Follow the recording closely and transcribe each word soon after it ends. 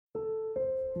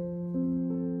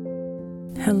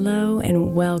Hello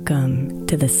and welcome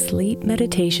to the Sleep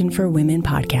Meditation for Women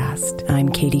podcast. I'm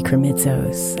Katie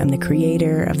Kremitzos. I'm the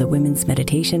creator of the Women's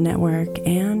Meditation Network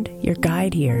and your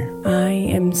guide here. I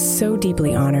am so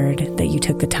deeply honored that you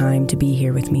took the time to be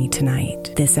here with me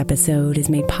tonight. This episode is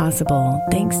made possible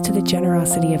thanks to the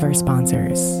generosity of our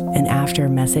sponsors. And after a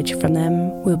message from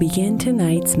them, we'll begin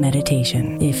tonight's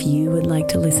meditation. If you would like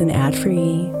to listen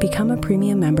ad-free, become a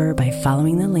premium member by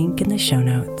following the link in the show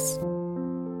notes.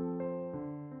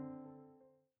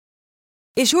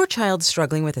 Is your child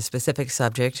struggling with a specific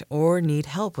subject or need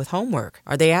help with homework?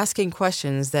 Are they asking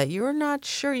questions that you're not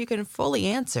sure you can fully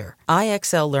answer?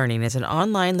 IXL Learning is an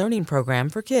online learning program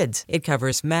for kids. It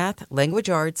covers math, language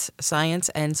arts, science,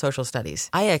 and social studies.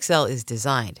 IXL is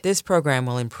designed. This program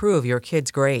will improve your kids'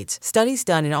 grades. Studies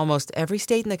done in almost every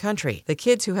state in the country. The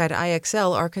kids who had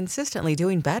IXL are consistently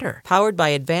doing better. Powered by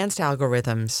advanced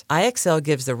algorithms, IXL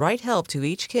gives the right help to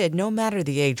each kid no matter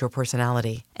the age or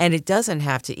personality. And it doesn't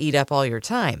have to eat up all your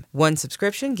time. One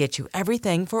subscription gets you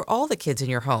everything for all the kids in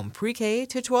your home, pre-K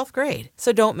to 12th grade.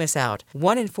 So don't miss out.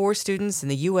 1 in 4 students in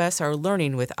the U.S. are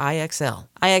learning with IXL.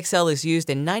 IXL is used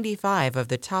in 95 of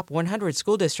the top 100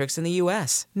 school districts in the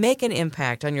U.S. Make an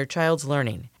impact on your child's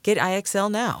learning. Get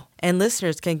IXL now. And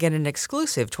listeners can get an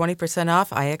exclusive 20% off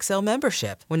IXL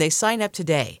membership when they sign up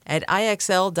today at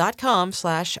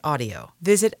IXL.com/audio.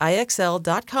 Visit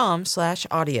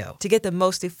IXL.com/audio to get the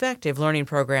most effective learning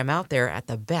program out there at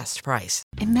the best price.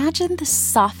 Imagine the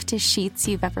softest sheets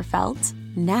you've ever felt.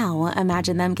 Now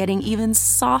imagine them getting even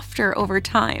softer over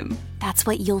time. That's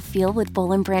what you'll feel with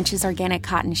Boll & Branch's organic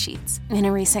cotton sheets. In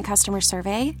a recent customer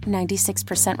survey,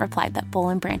 96% replied that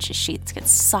Boll & Branch's sheets get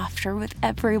softer with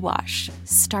every wash.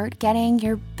 Start getting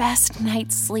your best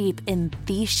night's sleep in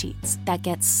these sheets that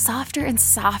get softer and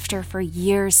softer for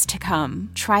years to come.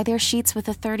 Try their sheets with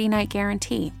a 30-night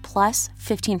guarantee, plus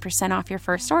 15% off your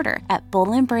first order at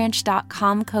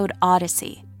bollandbranch.com code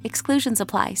ODYSSEY. Exclusions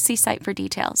apply. See site for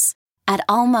details. At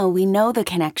Alma, we know the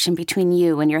connection between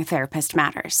you and your therapist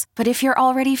matters. But if you're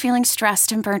already feeling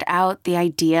stressed and burnt out, the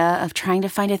idea of trying to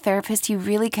find a therapist you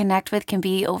really connect with can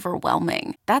be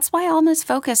overwhelming. That's why Alma's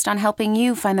focused on helping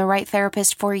you find the right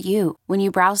therapist for you. When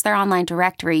you browse their online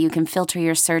directory, you can filter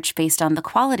your search based on the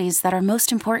qualities that are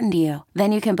most important to you.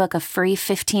 Then you can book a free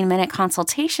 15-minute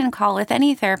consultation call with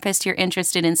any therapist you're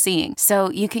interested in seeing,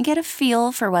 so you can get a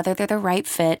feel for whether they're the right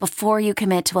fit before you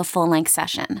commit to a full-length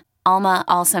session. Alma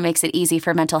also makes it easy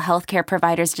for mental health care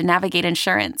providers to navigate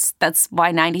insurance. That's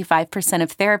why 95%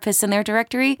 of therapists in their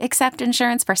directory accept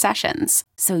insurance for sessions.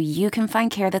 So you can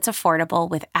find care that's affordable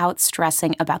without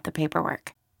stressing about the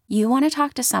paperwork. You want to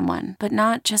talk to someone, but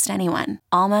not just anyone.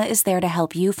 Alma is there to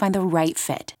help you find the right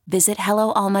fit. Visit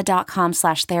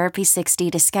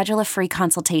helloalma.com/therapy60 to schedule a free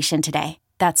consultation today.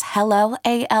 That's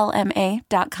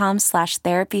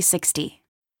helloalma.com/therapy60.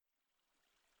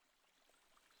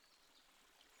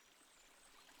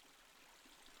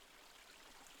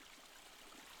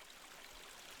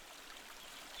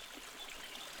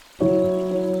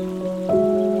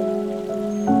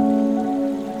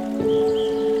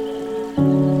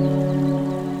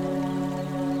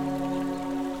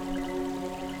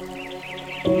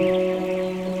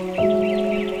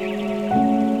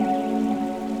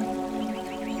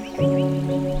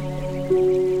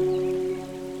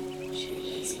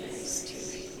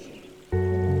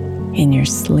 In your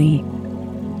sleep,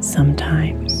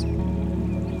 sometimes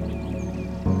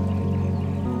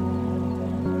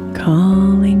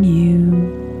calling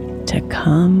you to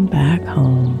come back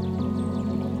home.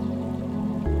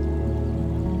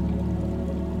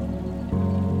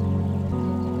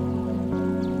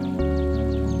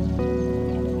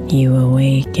 You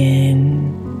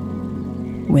awaken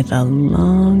with a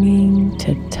longing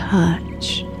to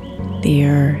touch the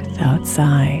earth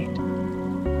outside.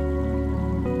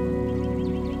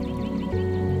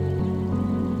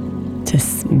 To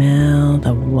smell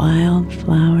the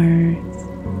wildflowers,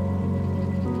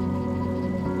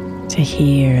 to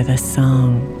hear the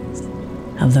songs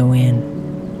of the wind.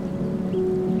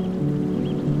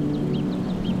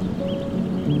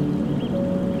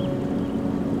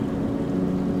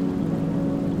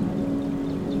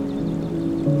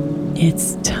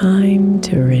 It's time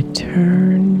to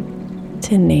return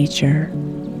to nature.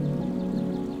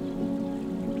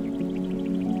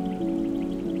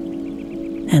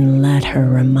 And let her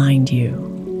remind you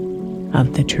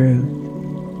of the truth,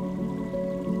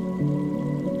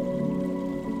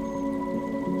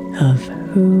 of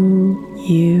who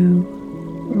you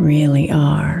really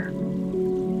are,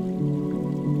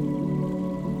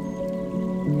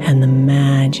 and the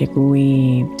magic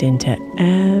weaved into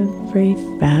every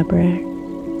fabric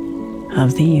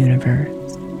of the universe.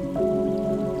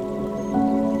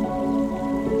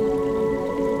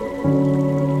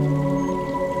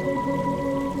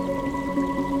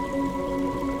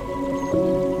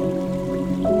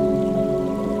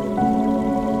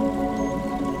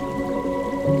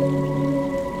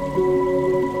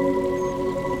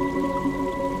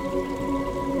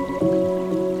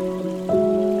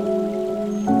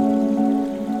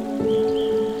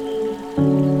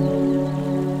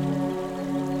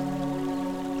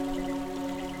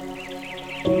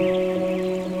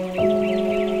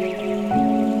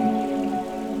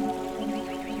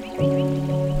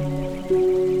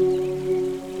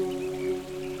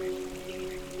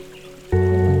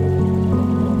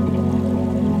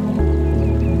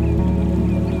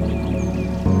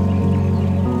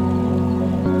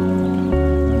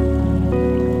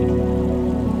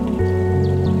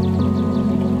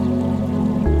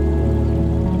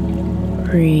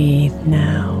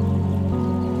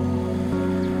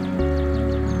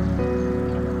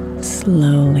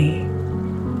 slowly,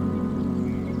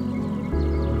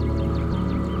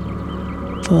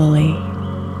 fully,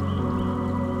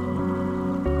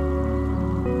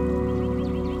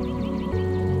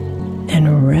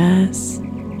 and rest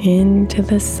into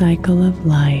the cycle of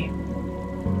life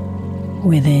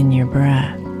within your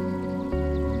breath.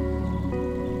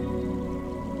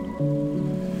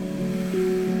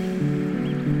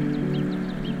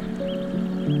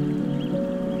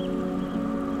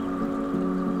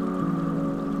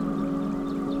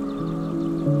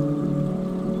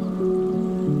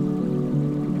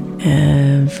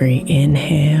 Every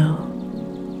inhale,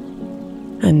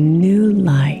 a new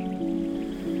life.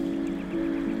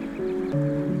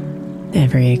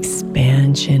 Every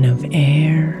expansion of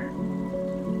air,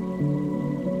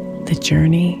 the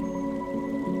journey.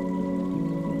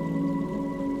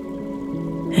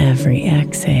 Every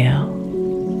exhale,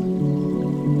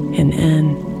 an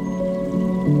end.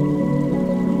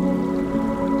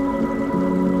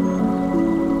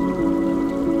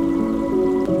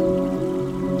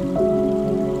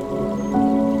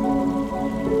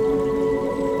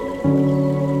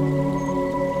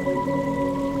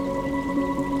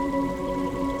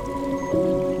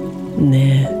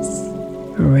 This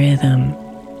rhythm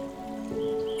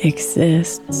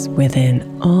exists within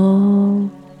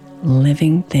all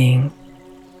living things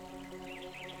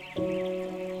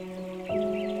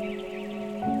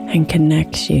and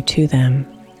connects you to them.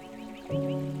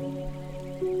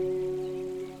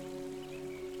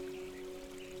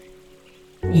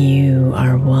 You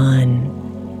are one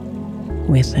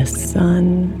with the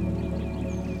sun,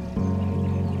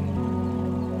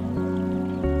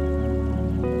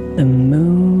 the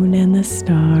moon and the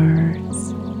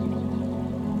stars,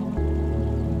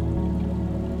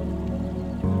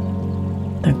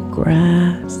 the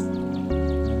grass,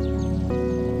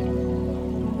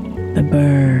 the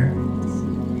birds,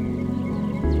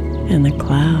 and the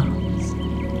clouds.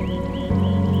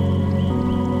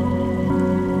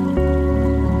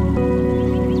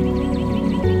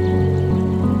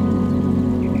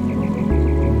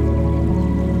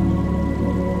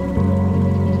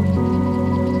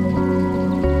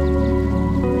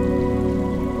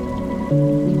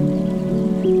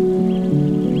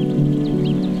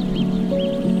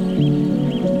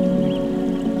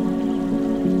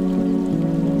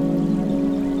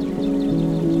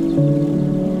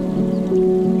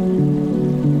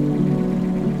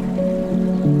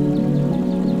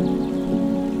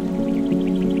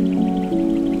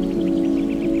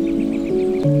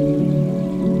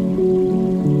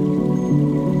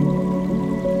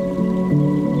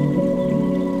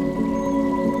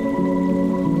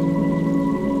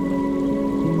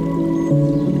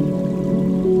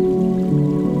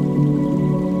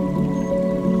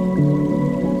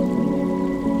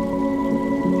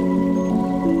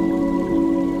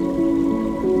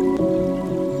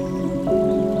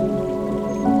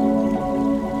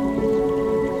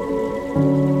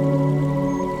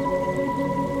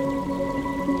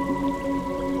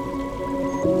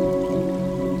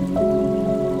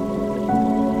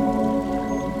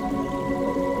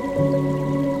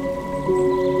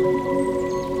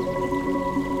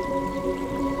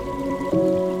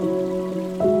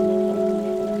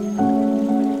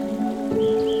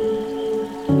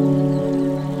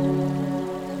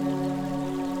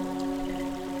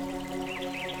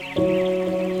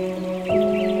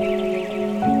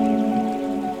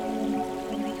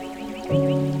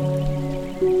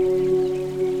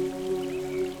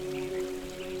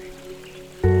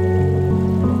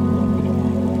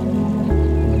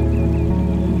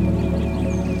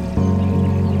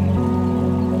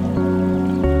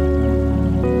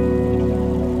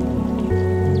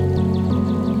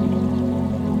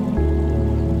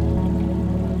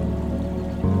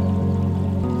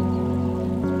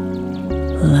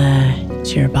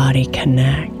 Let your body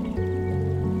connect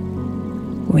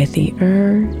with the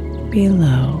earth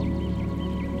below.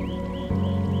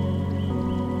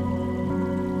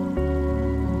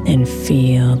 And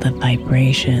feel the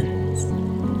vibrations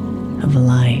of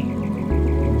life.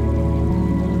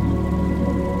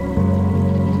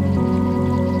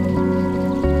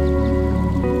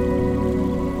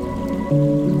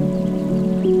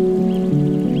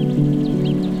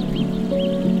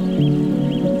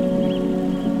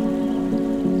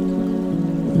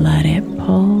 Let it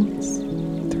pulse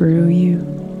through you,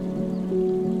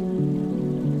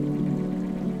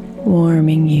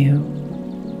 warming you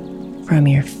from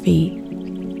your feet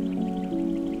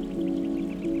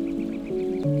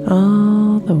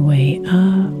all the way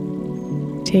up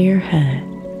to your head,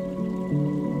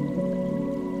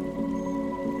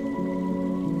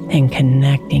 and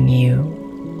connecting you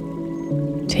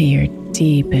to your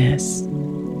deepest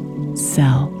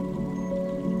self.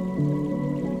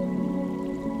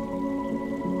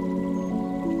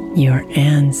 Your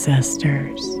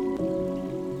ancestors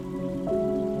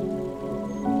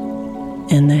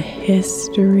and the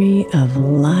history of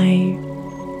life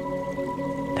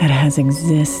that has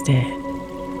existed.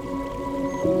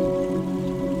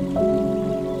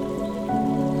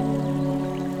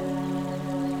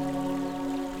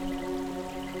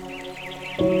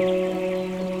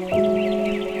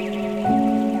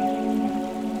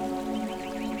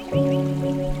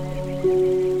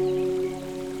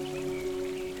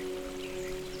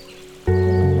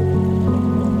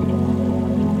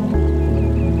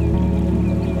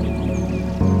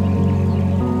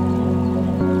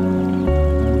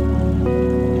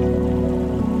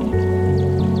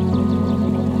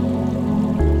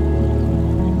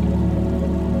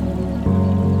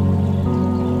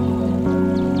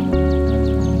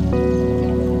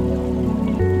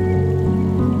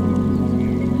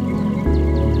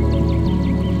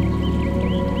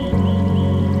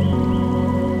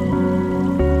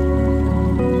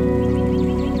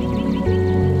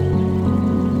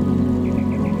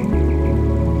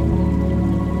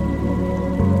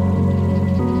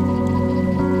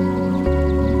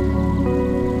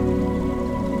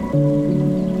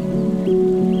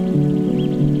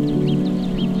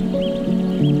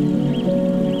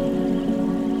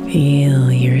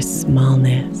 Feel your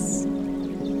smallness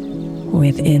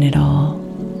within it all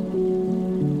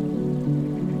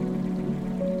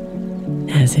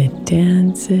as it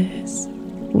dances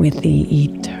with the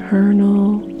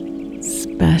eternal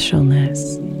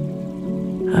specialness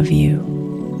of you.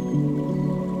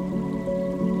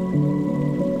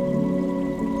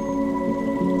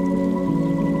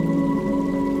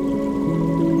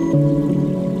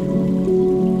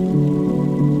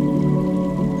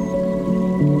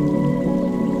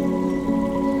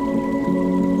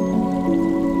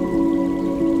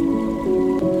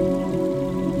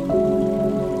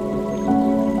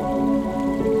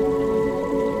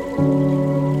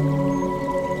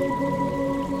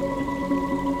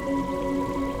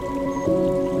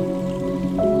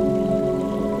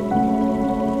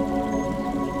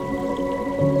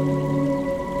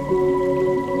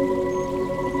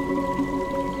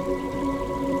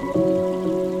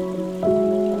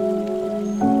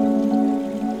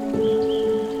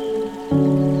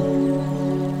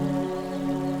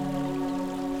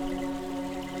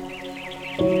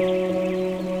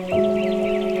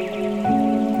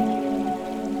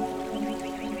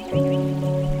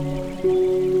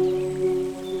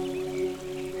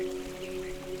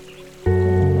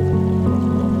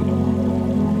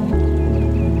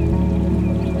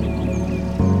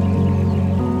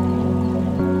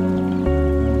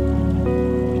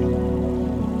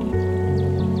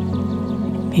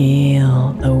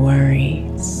 Feel the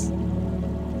worries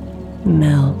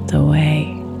melt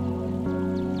away.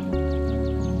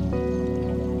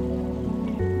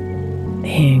 The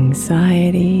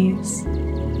anxieties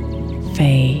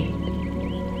fade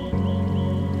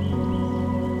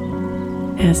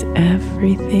as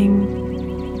everything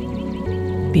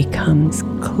becomes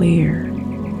clear.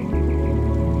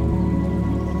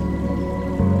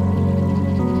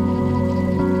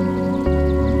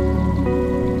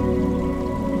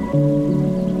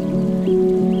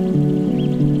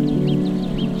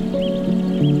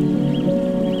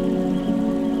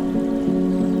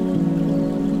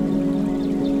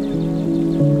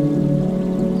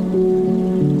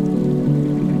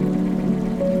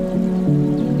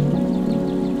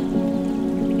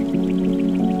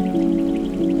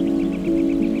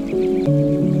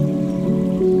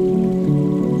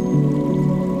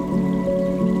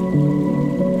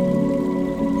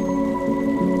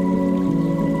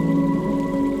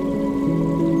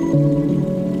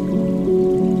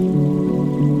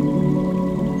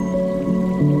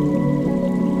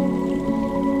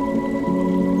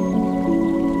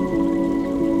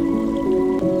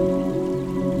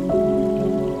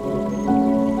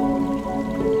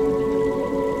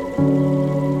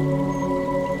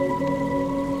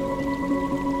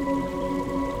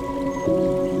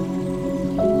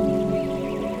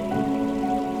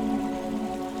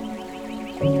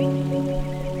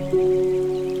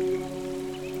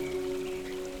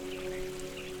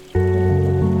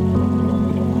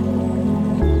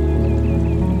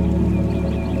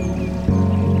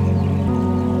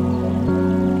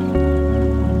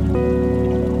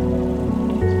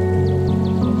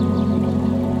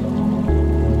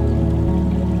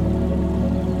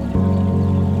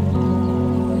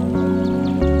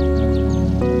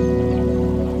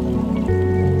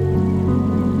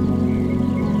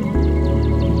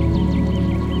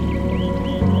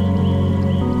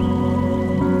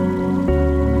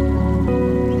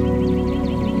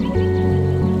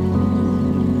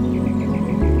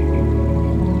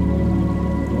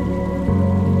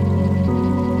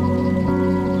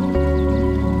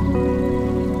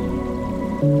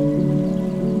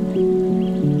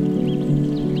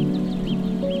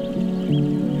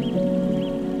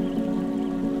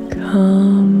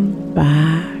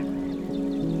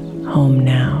 home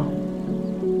now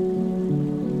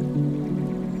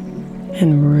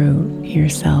and root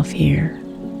yourself here.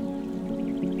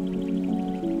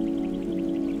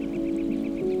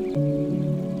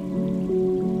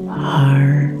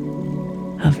 Heart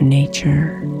of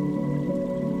nature,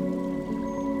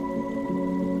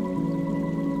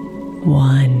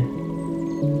 one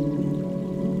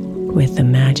with the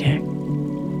magic.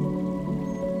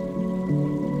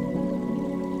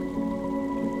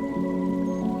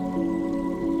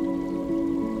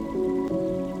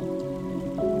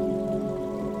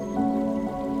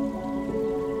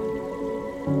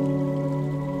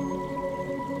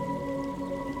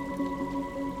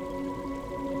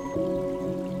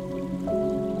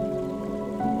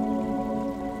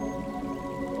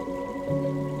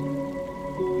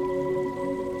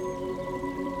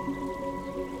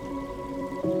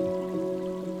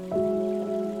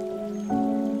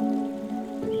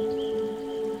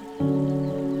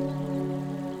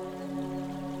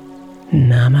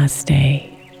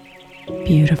 Namaste,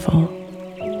 beautiful.